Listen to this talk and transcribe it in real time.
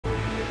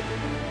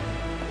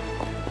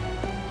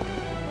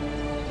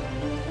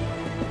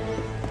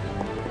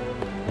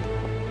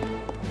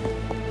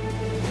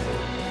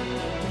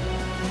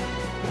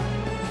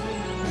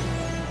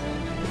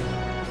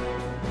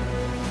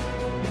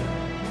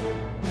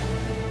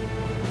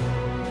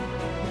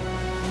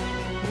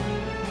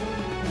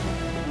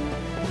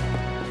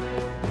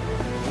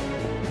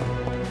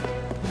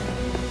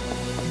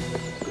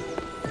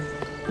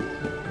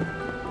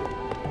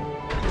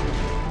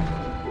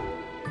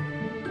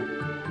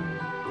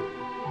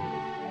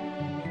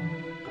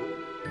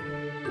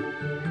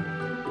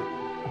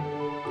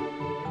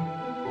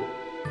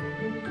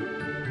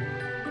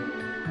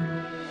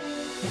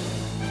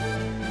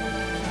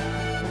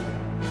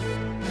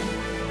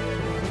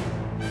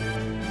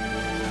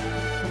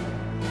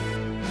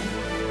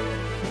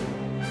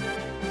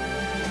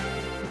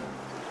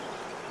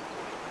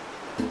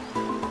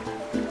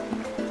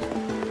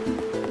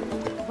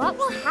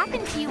will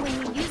happen to you when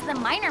you use the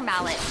miner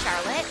mallet,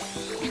 Charlotte?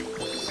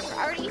 You're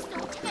already so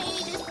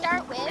tiny to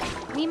start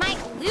with. We might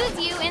lose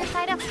you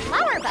inside a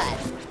flower bud.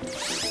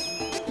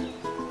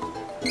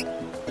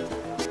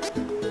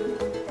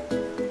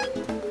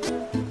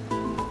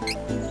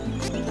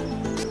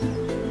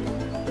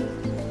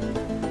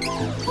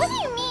 What do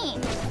you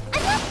mean?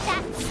 I'm not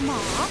that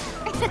small.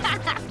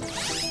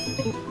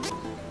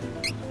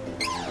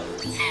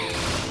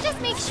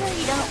 Just make sure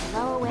you don't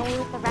blow away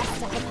with the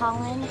rest of the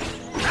pollen.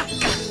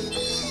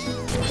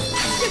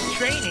 Good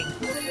training.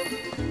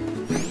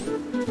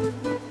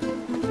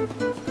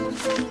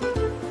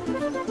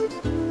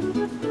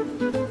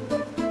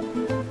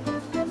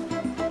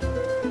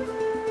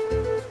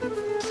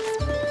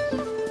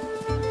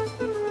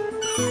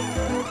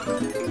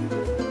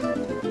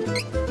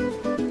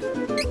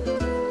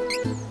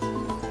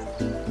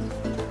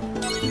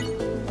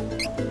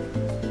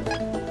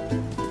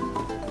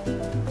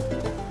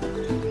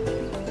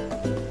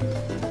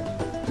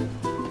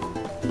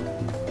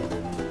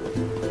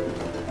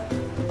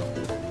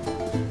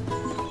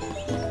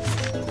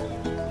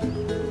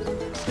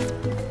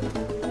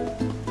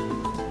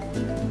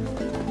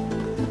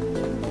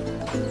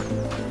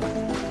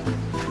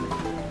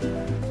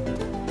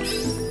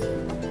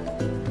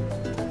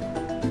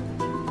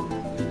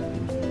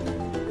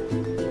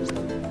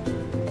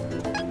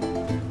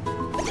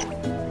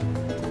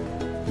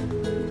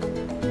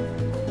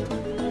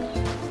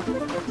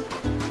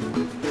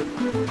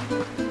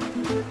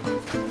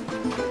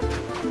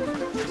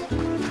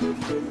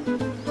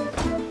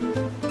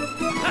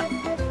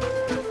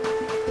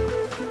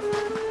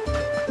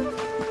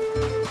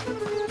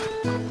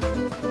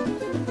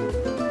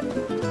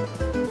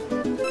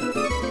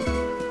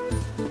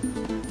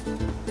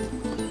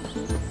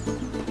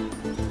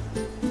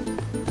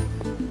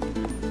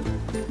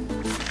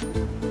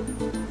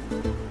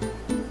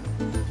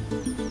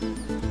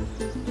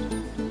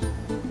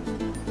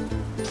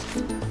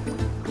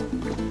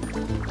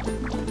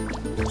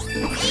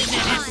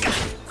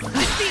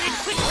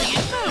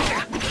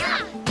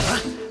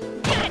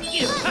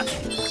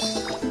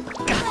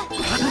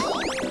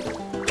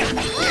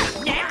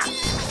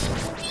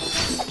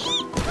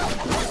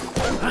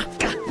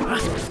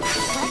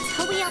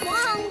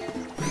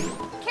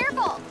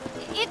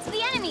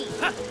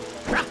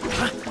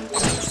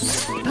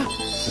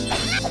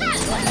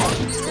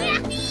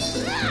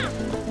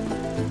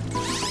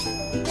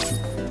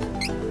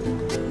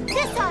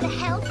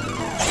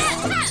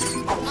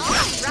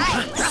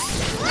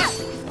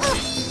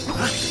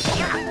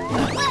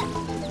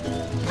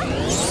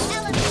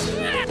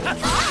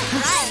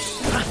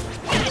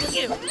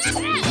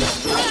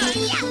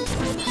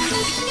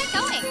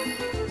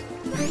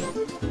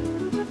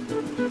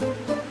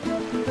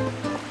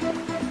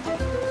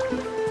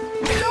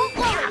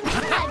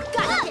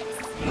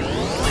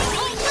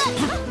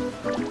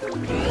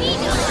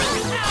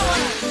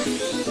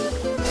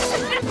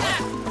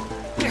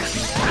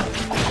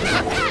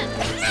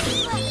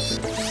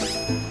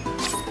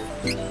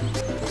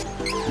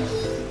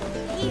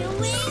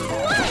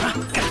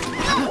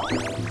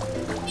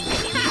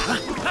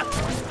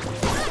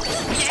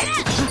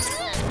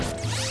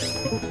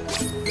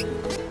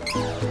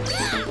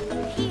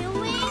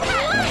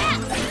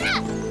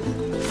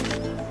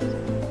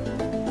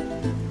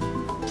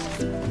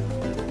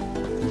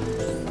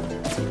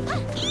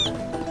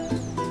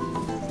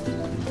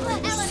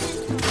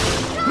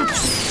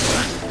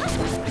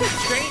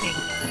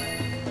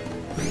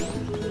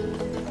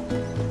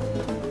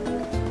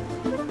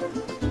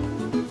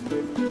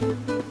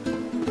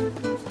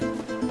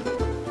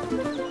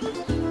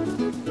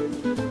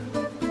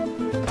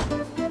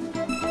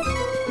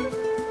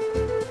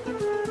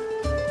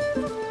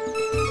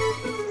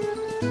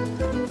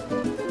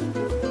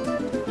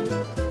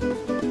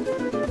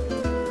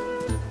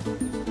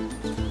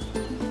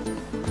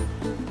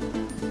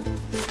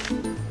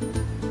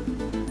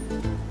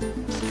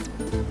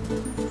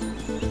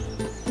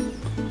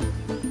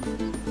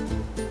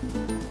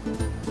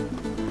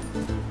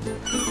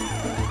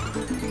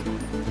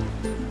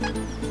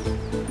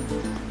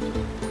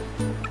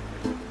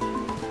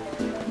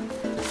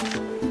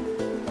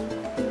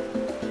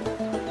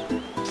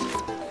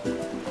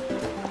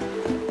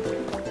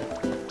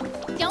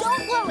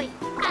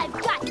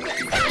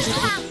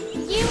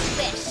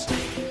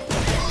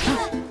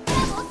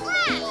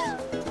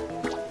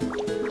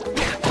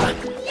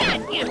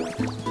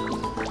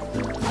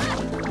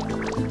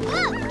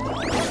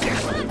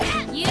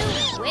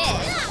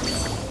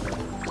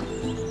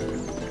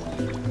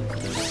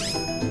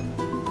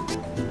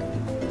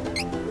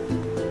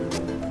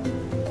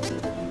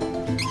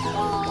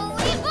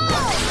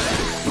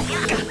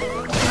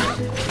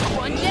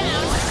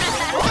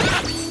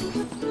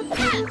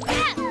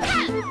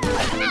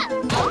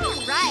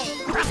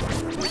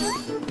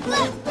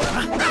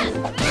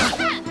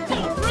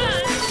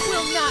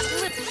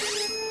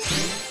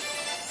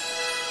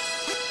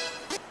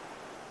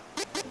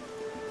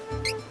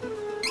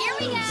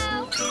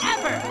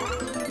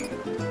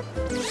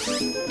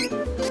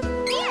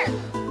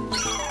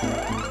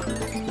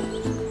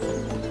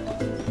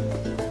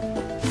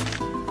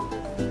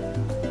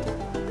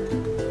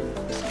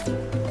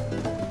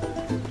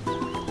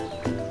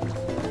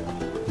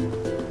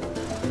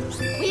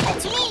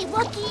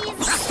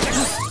 cookies.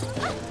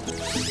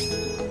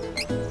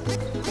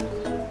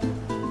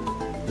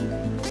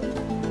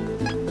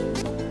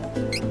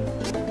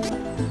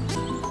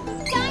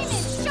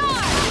 Diamond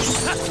shark.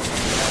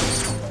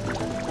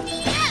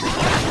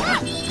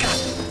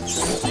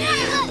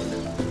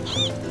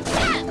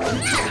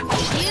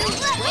 You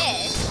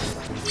wish.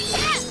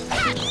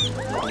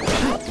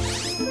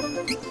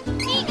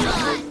 Hang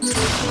on.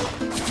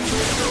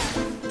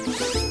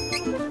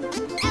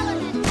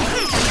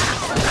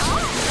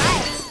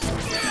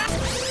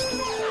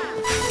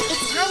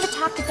 It's time to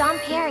talk to Dom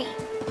Perry.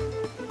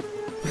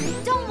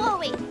 Don't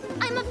worry,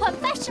 I'm a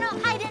professional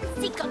hide and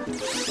seeker.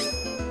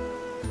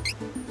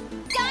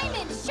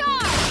 Diamond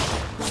shark!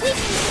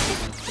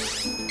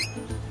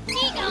 We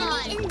can hang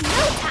on in no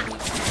time.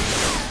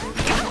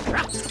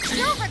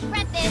 You'll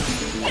regret this.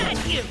 Got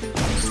you!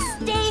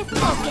 Stay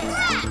focused.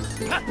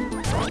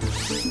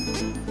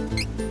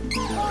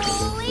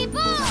 Holy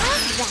ball!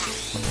 How's that?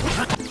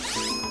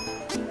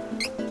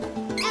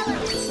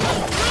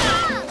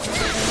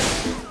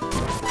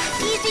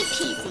 Easy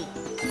peasy.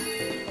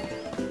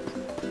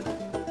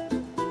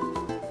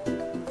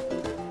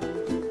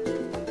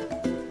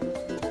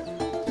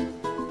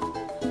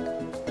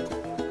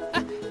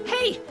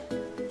 Hey!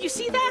 You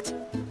see that?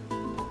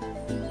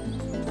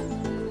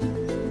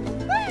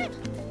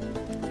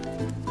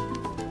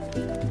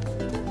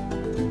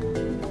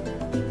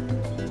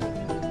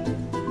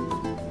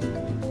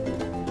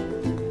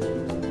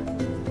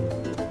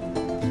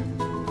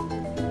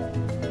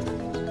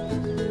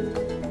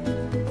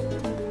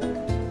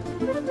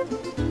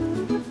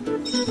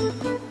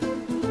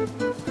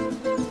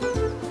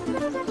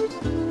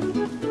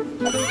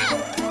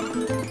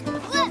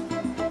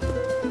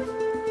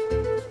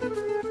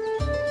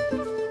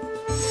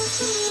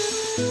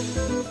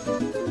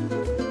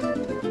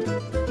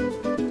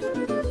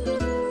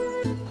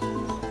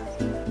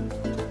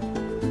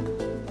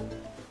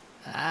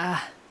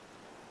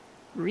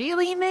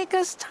 Really make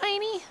us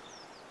tiny?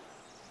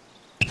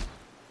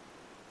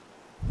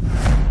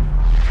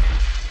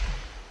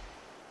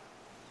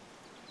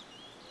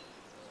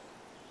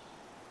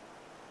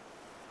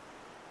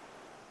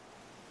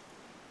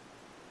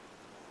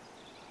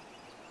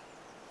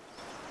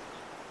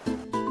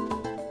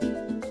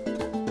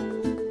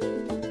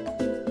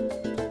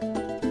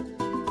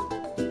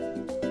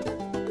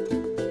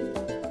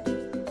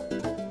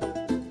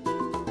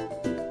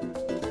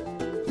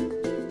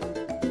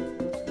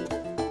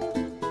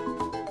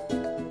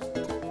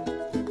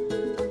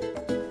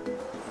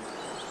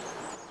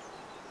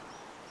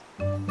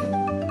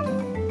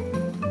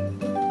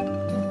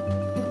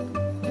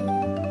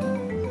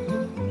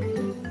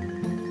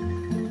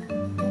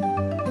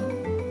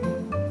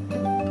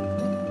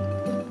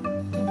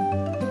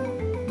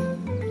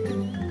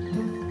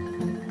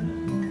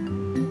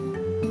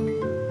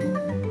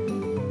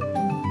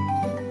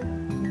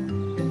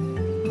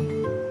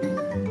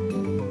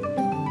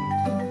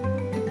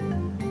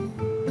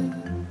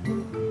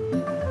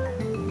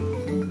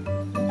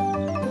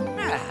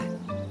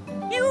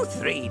 You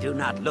three do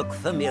not look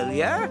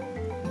familiar.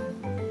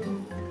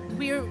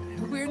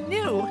 We're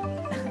new.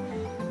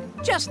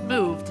 Just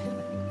moved.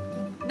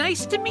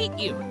 Nice to meet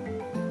you.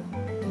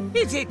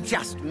 Is it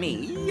just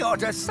me, or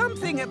does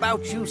something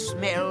about you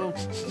smell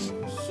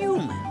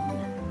human?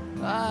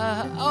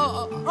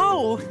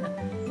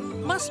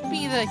 Must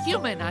be the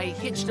human I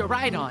hitched a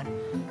ride on.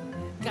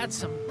 Got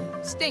some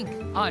stink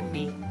on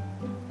me.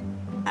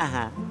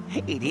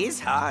 It is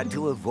hard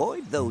to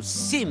avoid those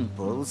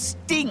simple,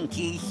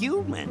 stinky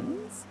humans.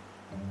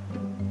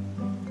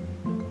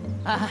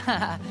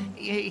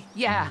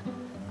 Yeah.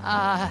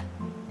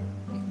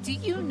 Do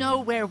you know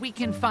where we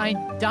can find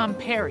Dom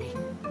Perry?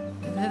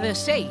 The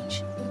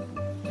sage?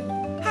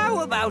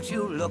 How about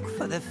you look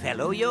for the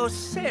fellow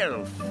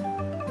yourself?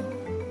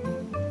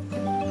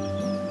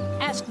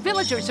 Ask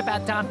villagers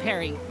about Dom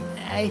Perry,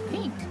 I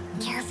think.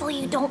 Careful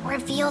you don't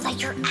reveal that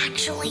you're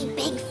actually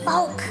big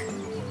folk.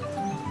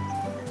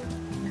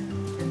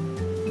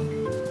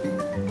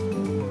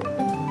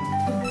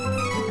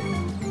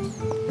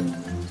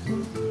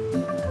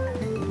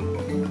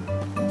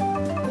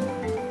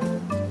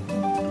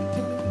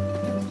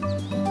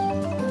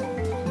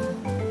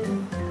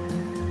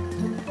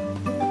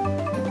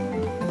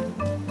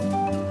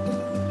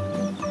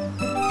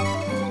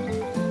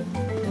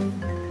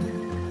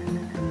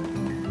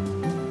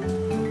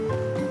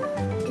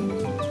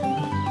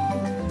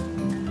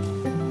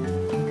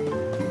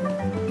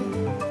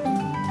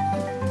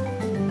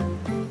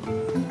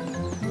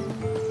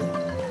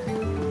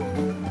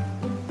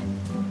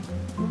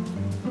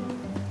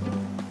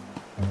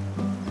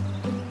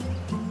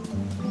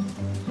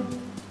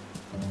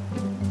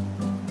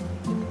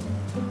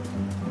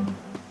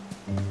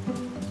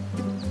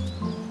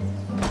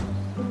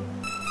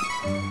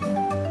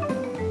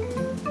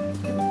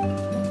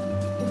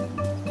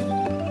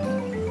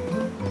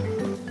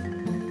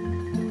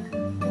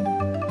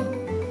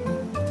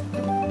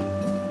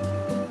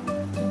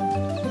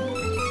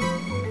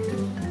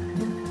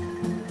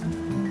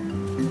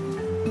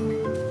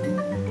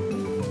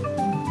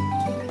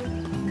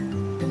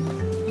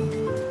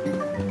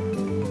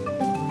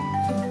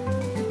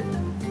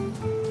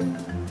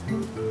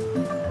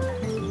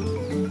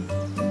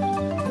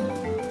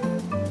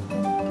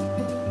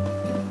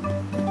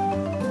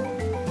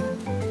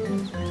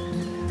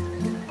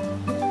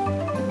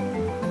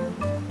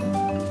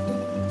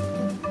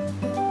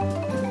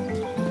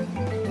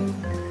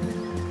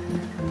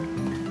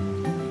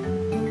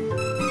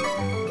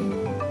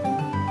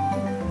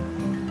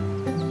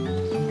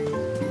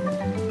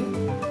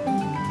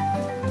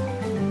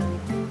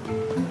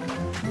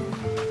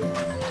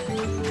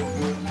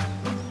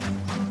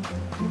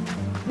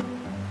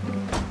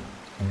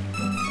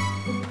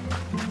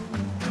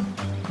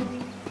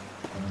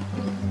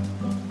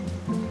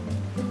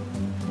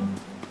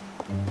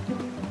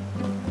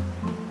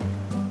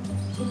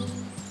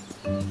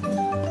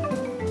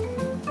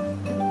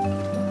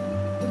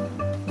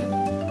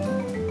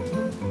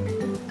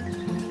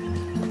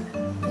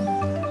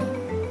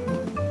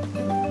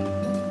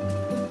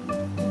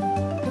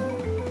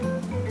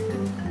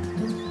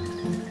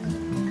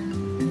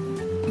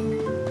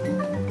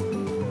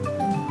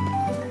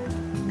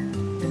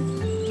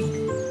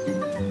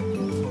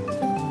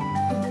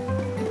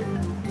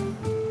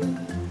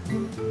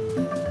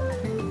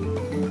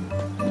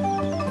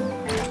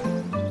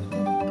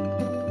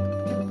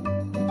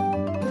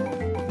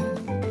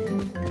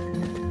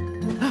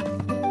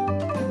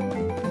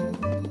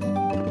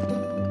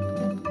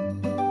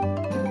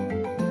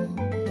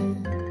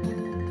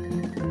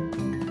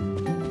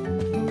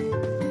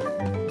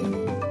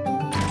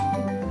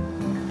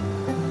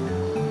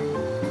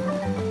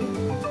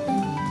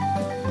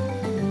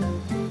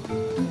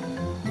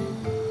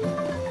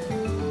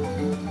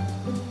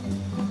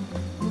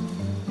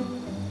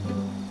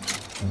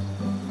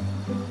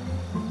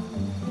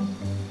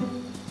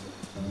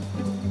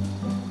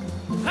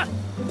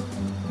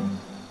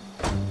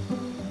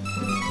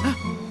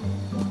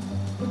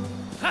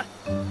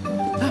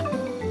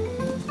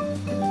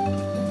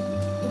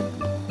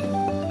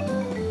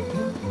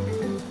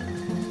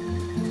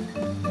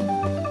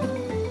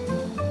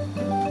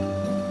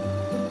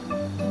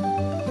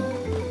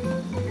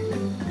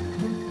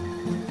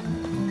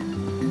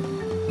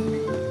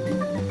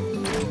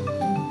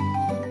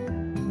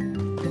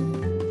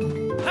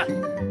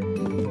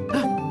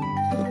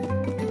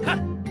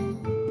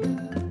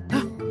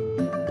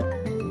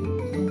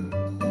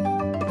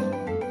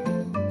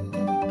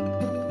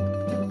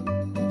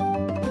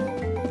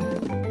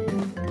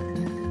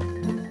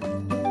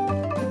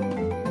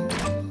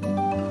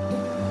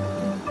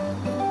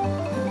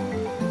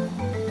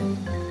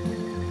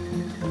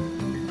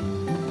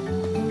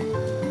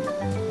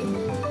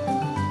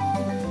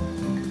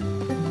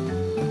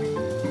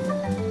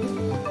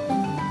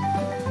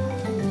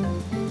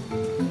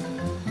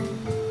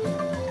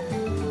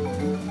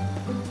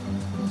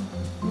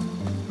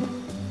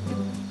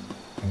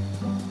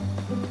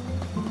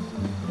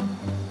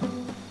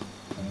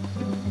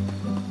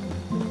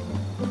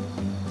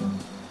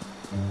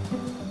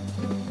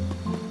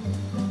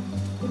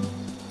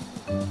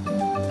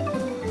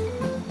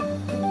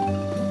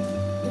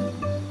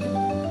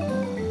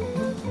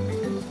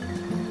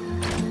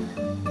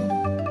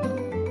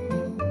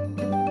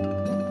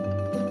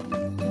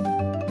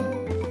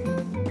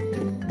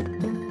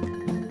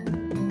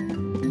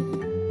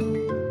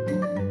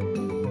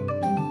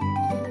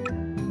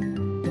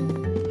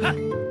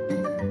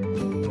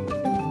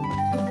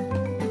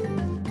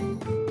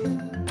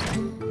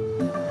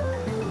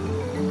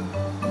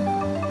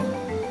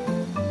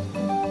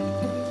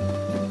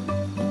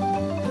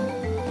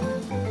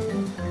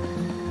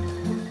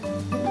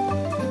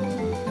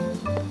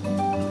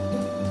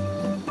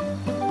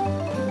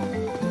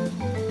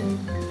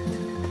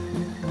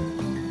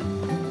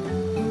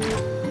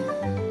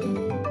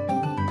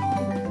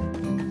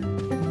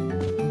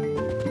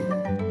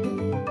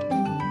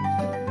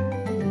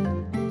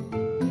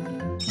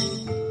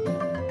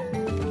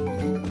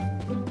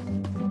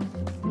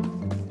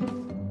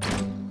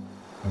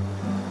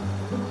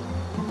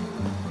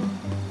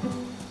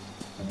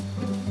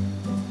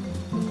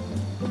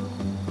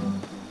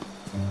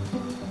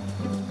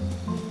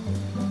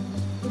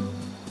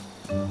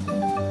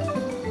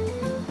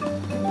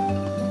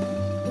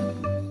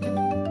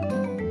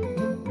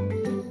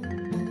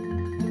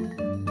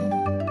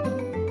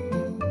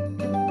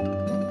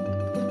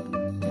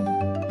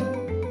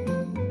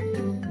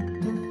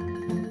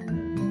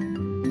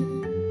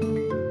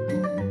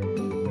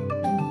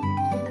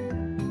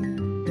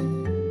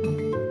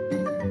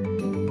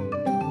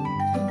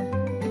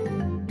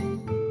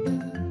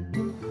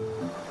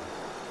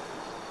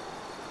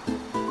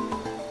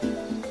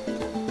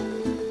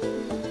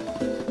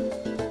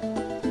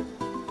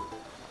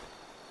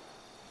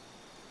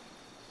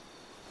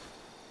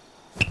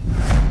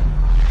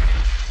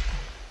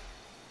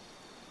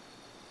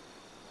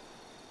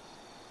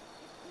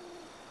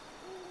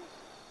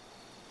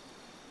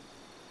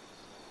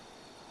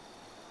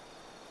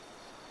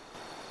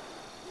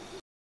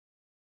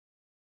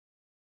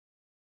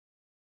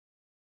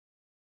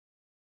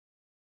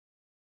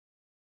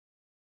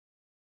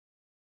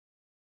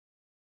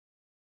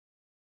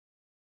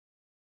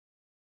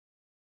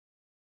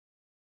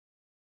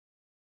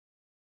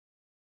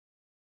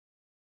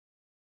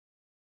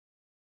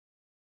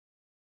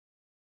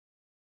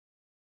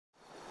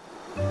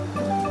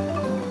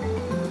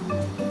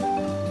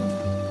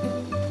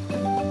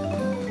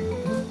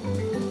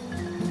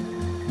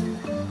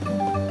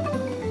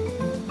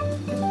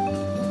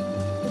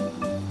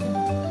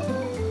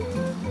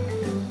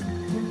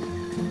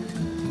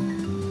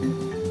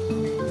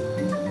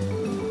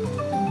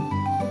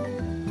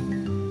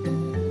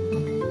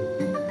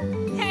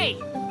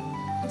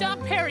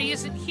 Perry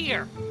isn't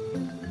here.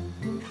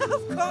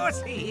 Of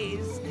course he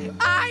is.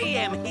 I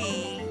am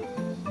he.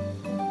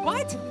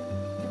 What?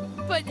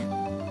 But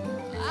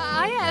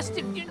I asked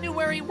if you knew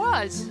where he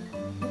was.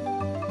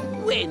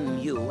 When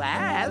you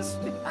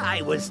asked,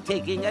 I was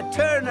taking a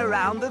turn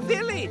around the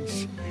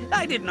village.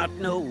 I did not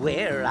know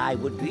where I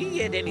would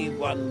be at any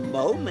one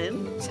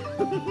moment.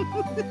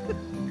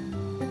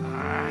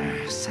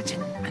 Such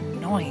an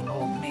annoying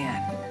old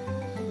man.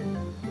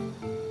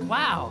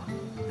 Wow,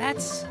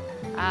 that's,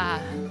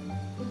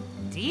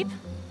 deep?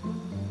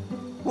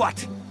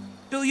 What?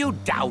 Do you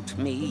doubt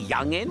me,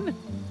 youngin'?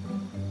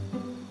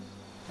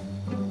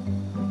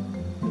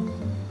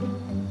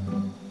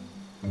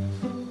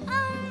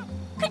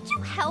 Could you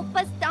help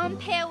us, Don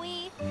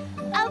Perry?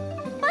 A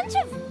bunch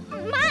of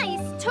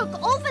mice took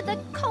over the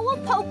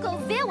Coapoko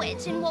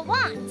village in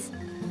Wawant.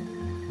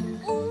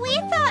 We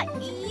thought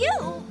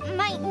you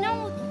might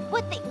know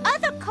what the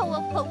other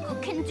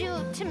Coapoko can do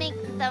to make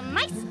the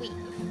mice weave.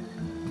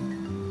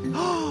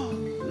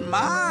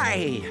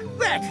 My,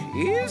 that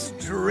is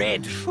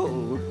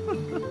dreadful.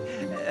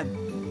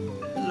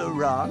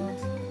 Laurent,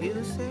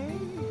 you say?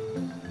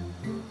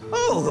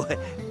 Oh,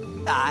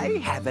 I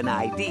have an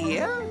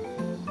idea.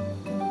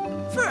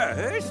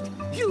 First,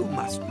 you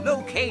must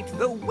locate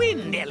the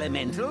wind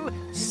elemental,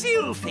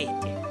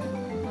 Sylphid.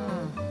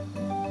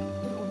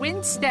 The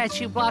wind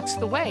statue blocks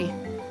the way,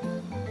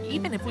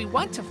 even if we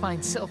want to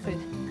find Sylphid.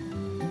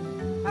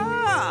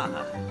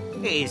 Ah,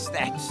 is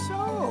that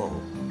so?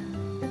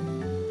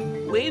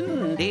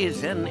 Wind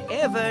is an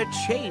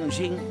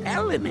ever-changing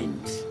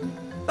element.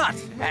 But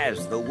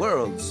as the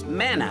world's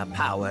mana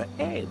power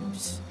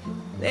ebbs,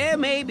 There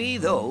may be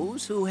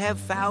those who have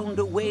found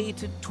a way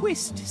to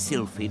twist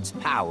Sylphid's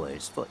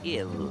powers for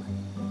ill.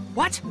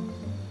 What?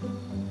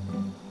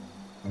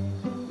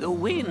 The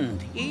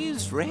wind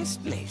is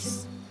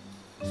restless.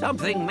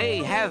 Something may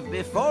have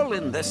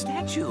befallen the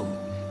statue.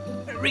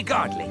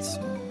 Regardless,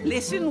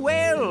 listen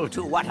well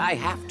to what I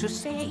have to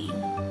say.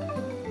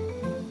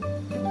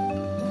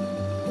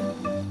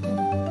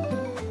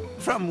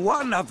 From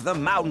one of the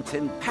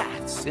mountain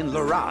paths in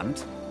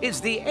Laurent is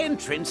the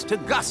entrance to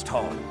Gust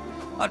Hall,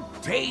 a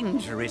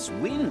dangerous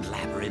wind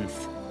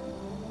labyrinth.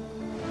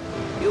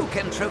 You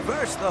can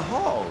traverse the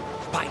hall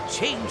by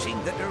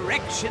changing the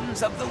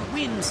directions of the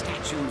wind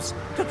statues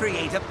to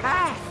create a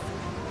path.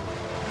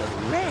 The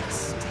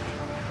rest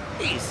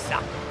is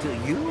up to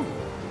you.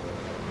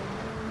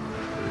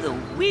 The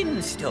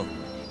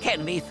Windstone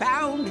can be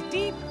found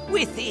deep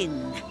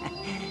within.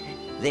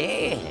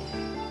 There,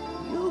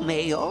 you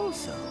may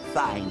also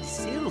find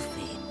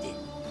Sylphid.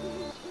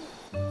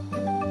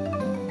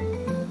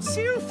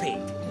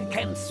 Sylphid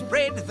can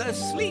spread the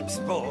sleep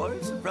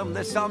spores from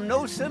the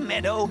Somnosa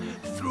Meadow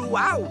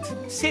throughout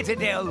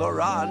Citadel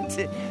Laurent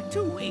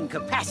to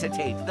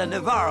incapacitate the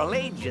Navarral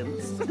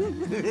agents.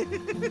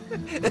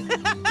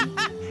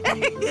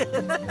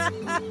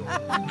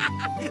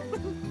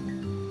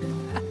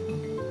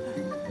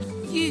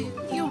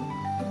 You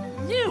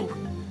knew.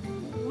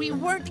 We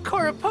weren't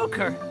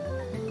Poker.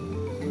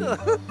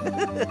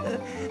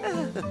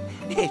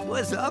 It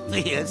was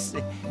obvious.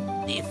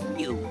 If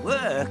you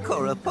were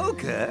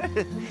Poker,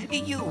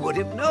 you would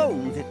have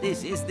known that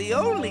this is the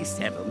only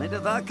settlement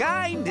of our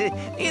kind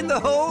in the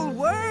whole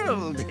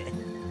world.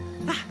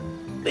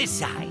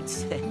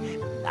 Besides,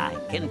 I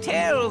can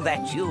tell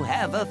that you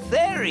have a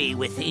fairy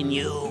within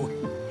you.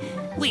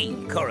 We,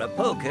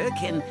 Poker,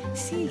 can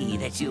see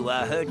that you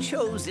are her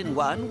chosen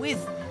one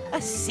with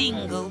a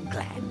single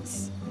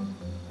glance.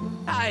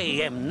 I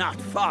am not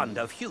fond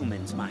of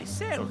humans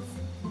myself,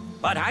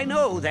 but I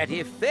know that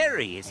if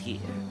Fairy is here,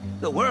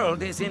 the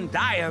world is in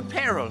dire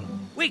peril.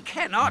 We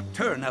cannot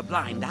turn a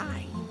blind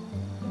eye.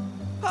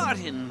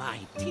 Pardon my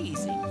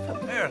teasing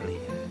from earlier.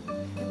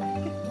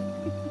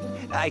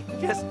 I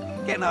just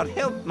cannot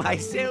help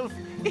myself.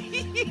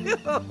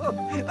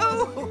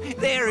 Oh,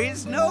 there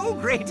is no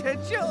greater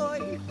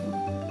joy.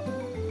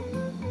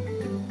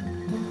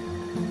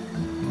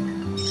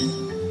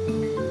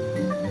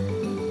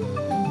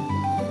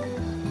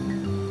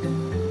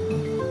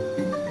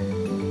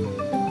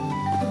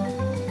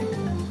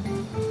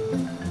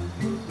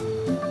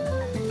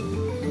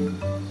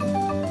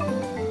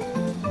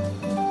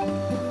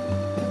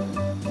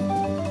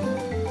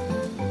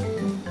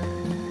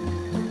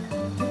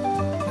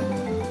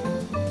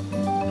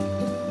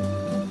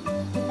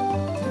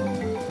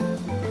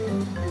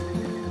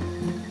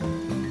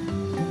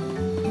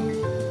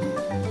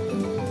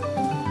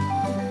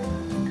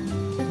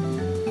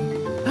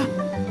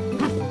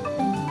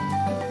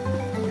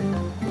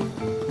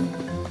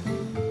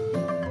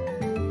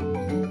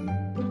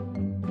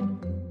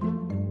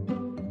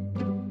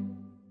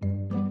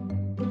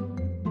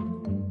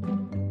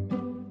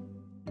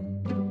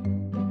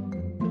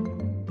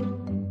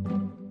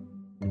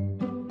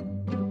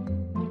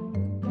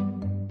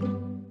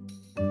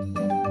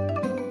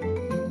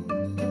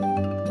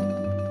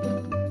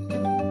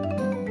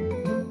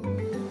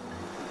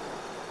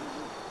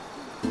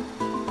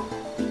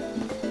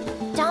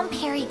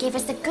 Perry gave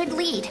us a good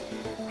lead.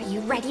 Are you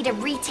ready to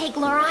retake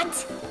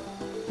Laurent?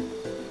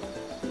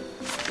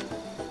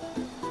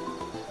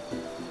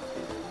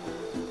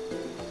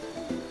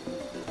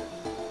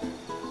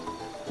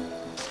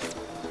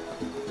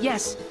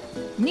 Yes.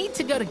 Need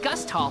to go to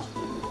Gust Hall.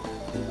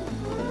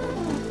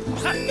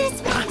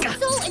 This wind is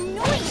so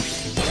annoying.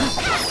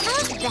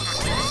 How's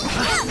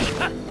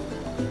that?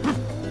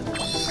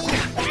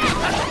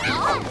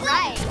 All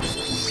right.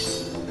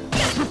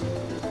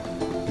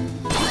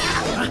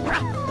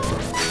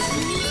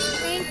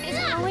 Strength is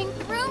going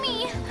through me.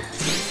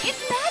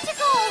 It's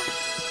magical.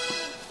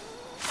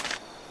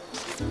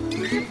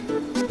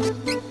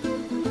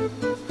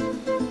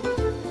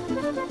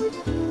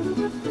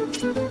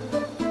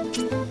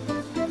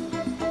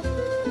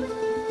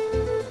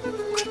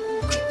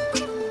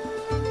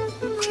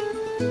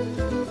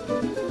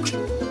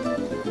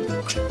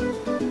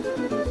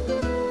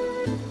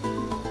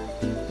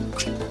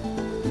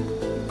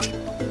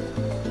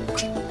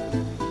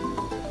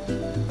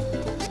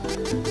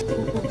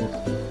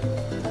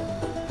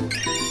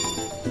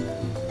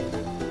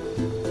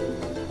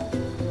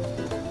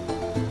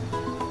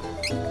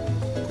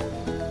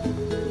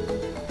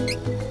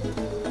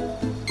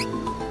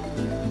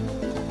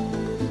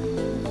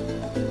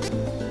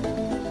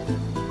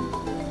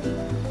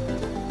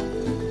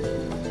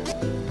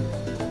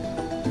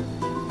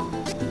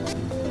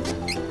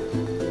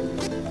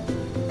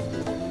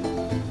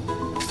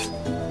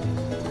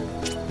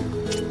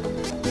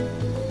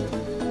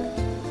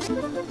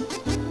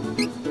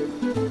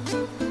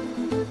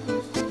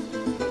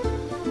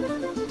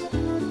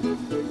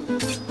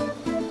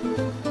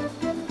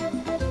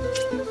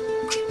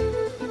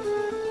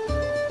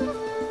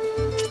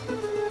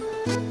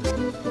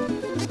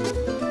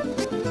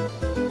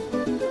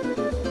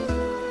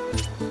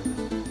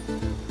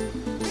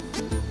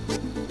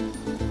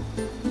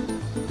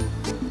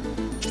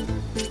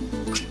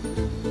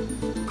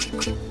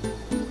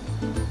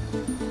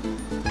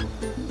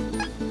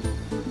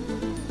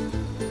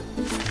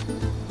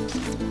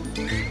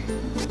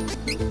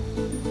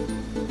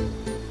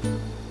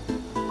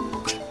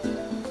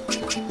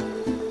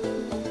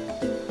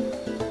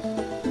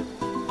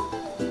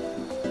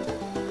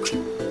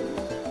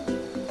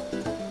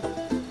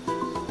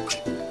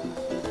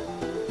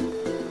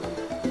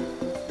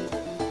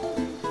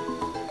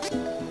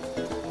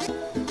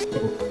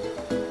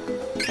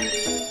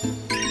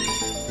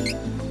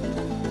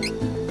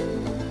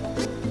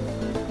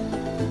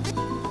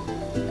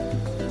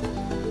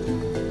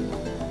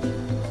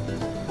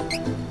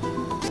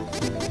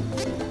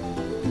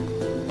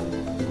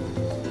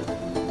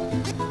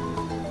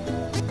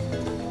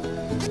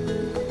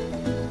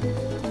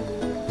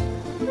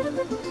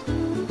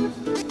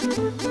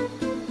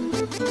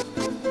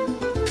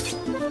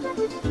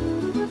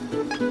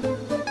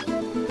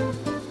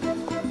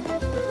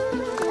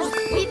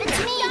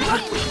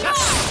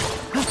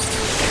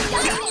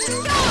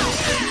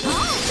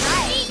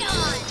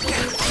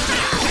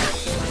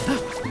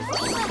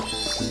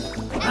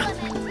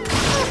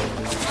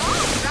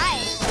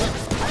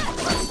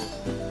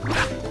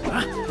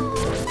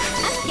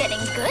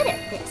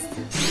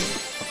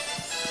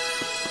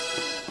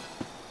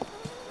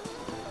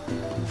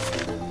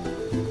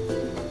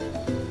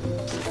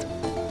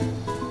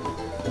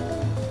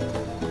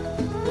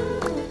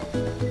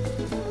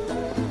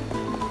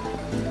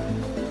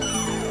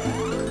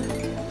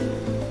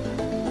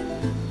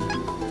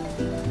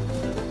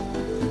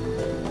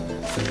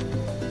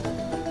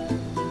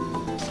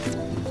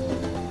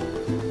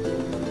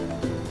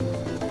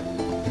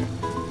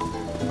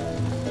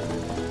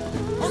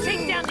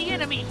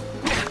 me!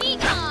 Be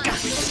gone!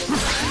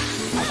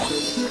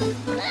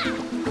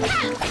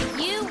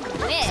 You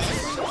wish.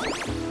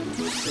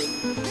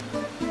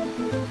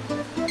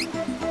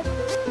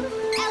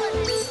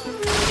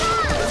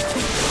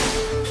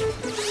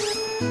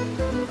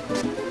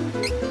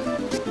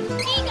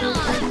 Be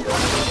gone!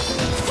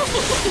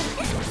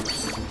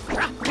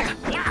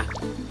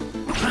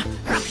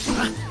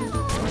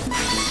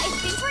 I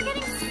think we're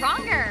getting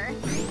stronger.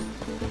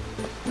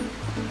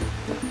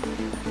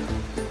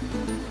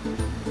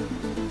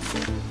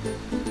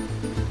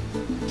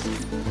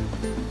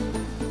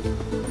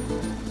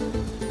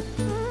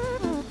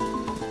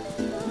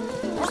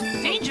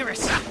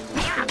 Dangerous!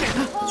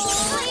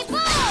 Holy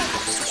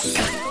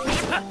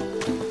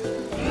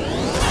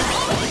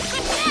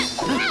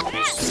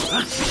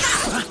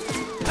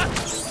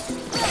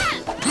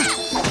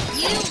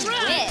You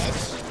wish.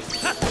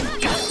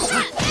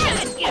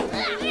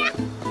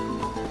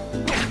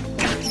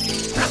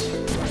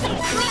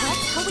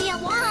 Let's hurry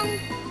along.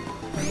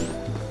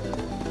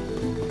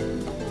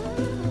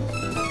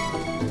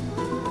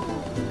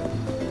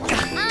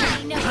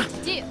 I know what to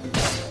do.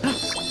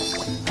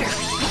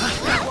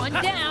 One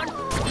down!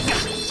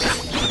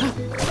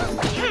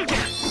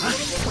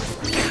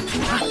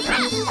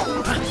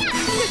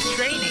 Good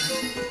training!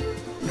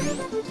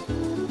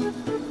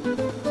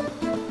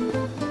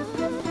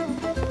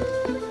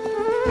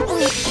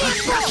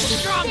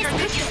 Stronger than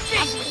you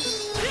think!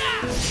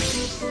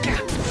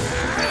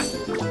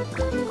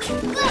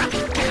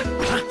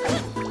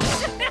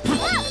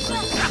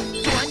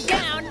 One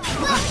down!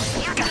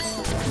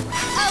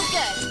 Oh,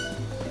 good.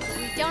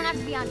 We don't have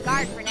to be on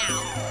guard for now.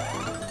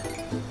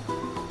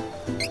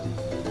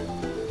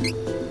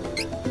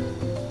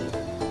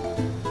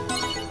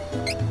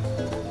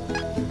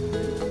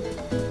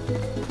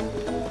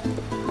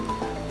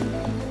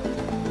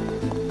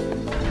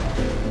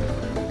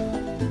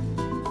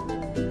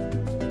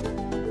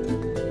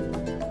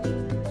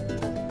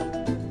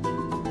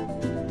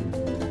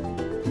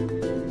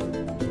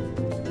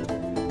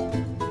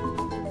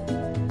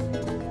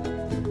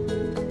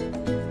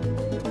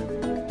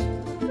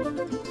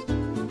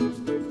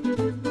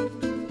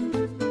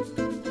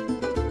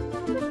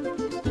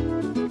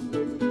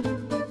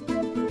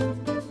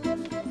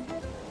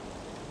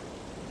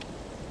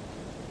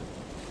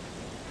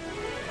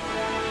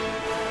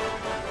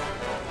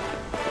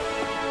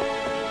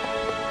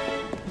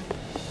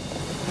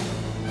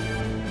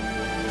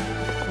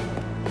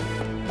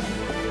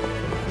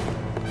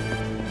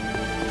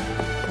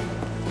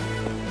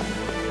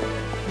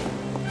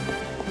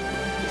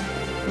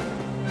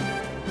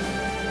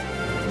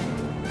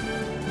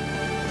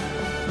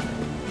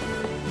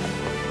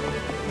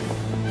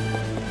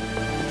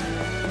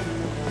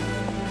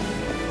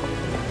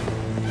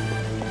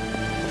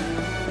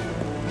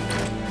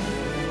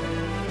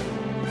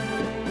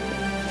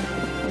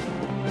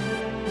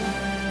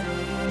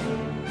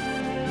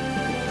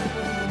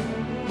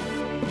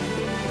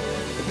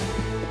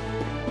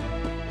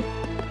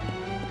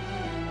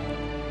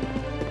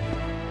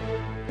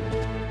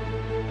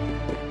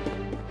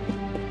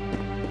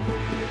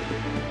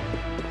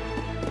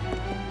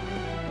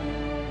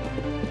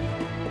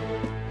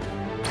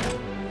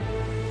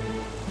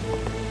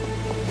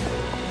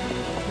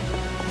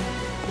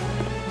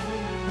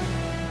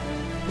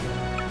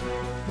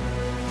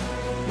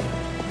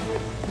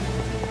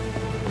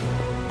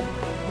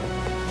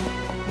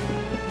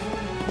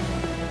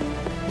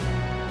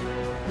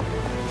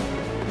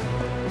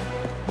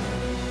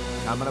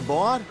 Coming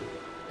aboard?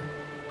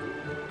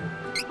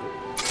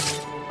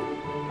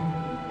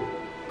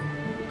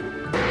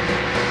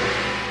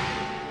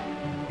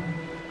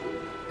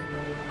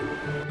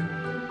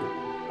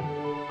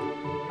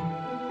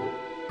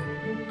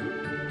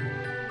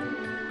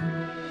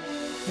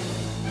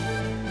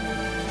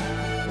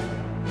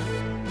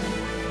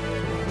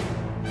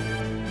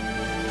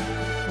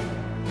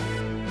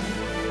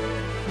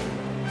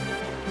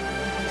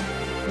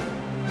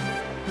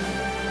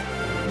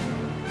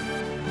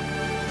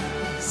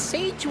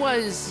 Sage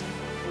was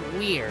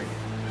weird.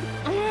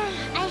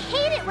 I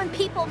hate it when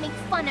people make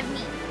fun of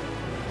me.